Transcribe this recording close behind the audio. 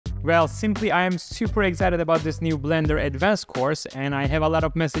Well, simply I am super excited about this new Blender Advanced course, and I have a lot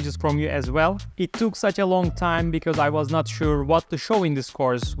of messages from you as well. It took such a long time because I was not sure what to show in this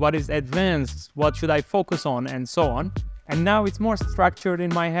course, what is advanced, what should I focus on, and so on. And now it's more structured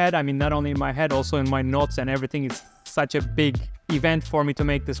in my head. I mean, not only in my head, also in my notes and everything. It's such a big event for me to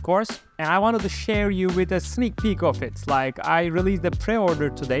make this course. And I wanted to share you with a sneak peek of it. Like, I released the pre-order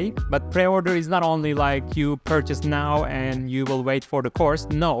today, but pre-order is not only like you purchase now and you will wait for the course.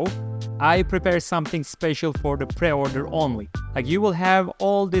 No, I prepared something special for the pre-order only. Like, you will have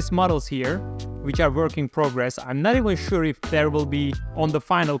all these models here, which are work in progress. I'm not even sure if there will be on the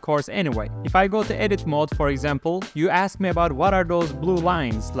final course anyway. If I go to edit mode, for example, you ask me about what are those blue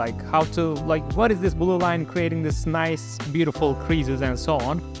lines, like what is this blue line creating this nice, beautiful creases and so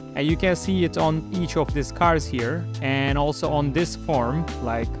on. And you can see it on each of these cars here, and also on this form,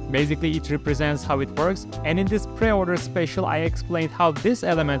 like basically it represents how it works. And in this pre-order special, I explained how this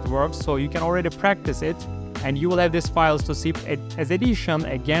element works, so you can already practice it. And you will have these files to see as addition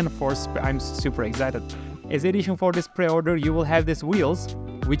again for, I'm super excited. As addition for this pre-order, you will have these wheels,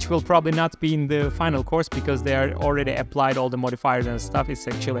 which will probably not be in the final course because they are already applied all the modifiers and stuff. It's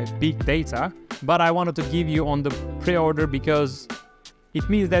actually big data. But I wanted to give you on the pre-order because it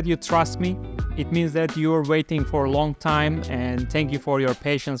means that you trust me. It means that you're waiting for a long time, and thank you for your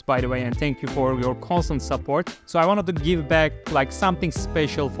patience, by the way, and thank you for your constant support. So I wanted to give back like something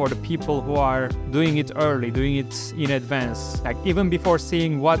special for the people who are doing it early, doing it in advance. Like, even before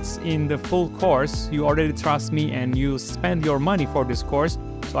seeing what's in the full course, you already trust me and you spend your money for this course.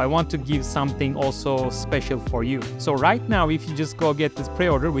 So I want to give something also special for you. So right now, if you just go get this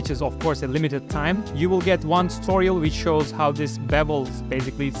pre-order, which is of course a limited time, you will get one tutorial which shows how this bevels,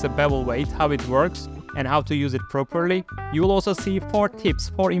 basically it's a bevel weight, how it works and how to use it properly. You will also see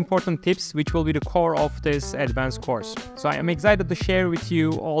four important tips, which will be the core of this advanced course. So I am excited to share with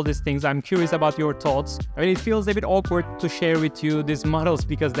you all these things. I'm curious about your thoughts. I mean, it feels a bit awkward to share with you these models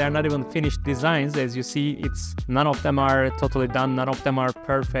because they're not even finished designs. As you see, none of them are totally done, none of them are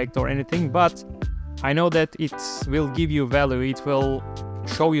perfect or anything, but I know that it will give you value. It will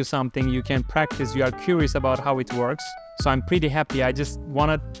show you something you can practice. You are curious about how it works. So I'm pretty happy. I just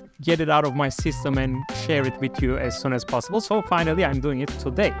want to get it out of my system and share it with you as soon as possible. So finally, I'm doing it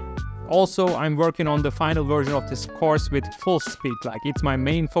today. Also, I'm working on the final version of this course with full speed. Like, it's my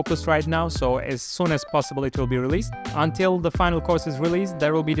main focus right now. So as soon as possible, it will be released. Until the final course is released,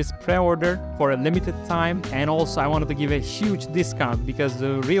 there will be this pre-order for a limited time. And also, I wanted to give a huge discount because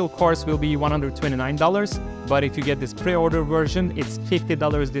the real course will be $129. But if you get this pre-order version, it's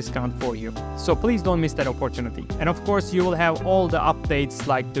 $50 discount for you. So please don't miss that opportunity. And of course, you will have all the updates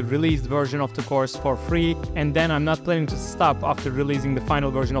like the released version of the course for free. And then I'm not planning to stop after releasing the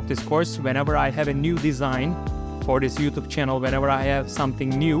final version of this course. Whenever I have a new design for this YouTube channel, whenever I have something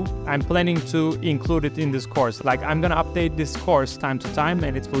new, I'm planning to include it in this course. Like, I'm gonna update this course time to time,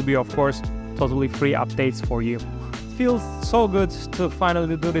 and it will be, of course, totally free updates for you. It feels so good to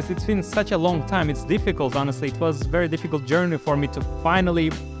finally do this. It's been such a long time. It's difficult, honestly. It was a very difficult journey for me to finally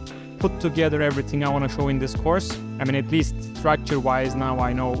put together everything I want to show in this course. I mean, at least structure-wise, now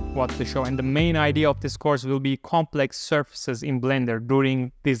I know what to show. And the main idea of this course will be complex surfaces in Blender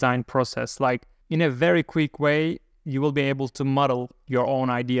during design process. Like, in a very quick way, you will be able to model your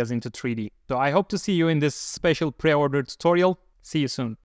own ideas into 3D. So I hope to see you in this special pre-order tutorial. See you soon.